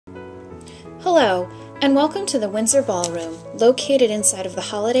Hello, and welcome to the Windsor Ballroom, located inside of the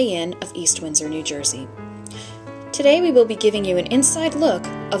Holiday Inn of East Windsor, New Jersey. Today we will be giving you an inside look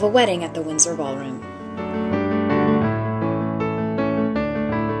of a wedding at the Windsor Ballroom.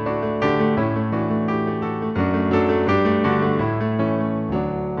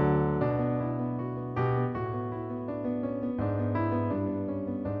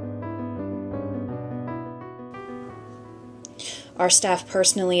 Our staff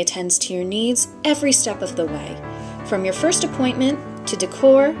personally attends to your needs every step of the way. From your first appointment to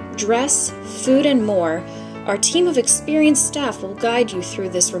decor, dress, food, and more, our team of experienced staff will guide you through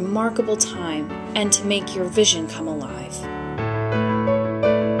this remarkable time and to make your vision come alive.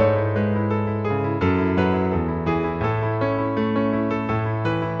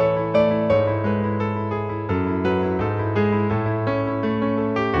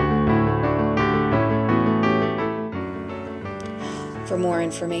 For more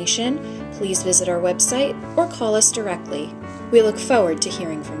information, please visit our website or call us directly. We look forward to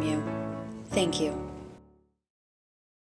hearing from you. Thank you.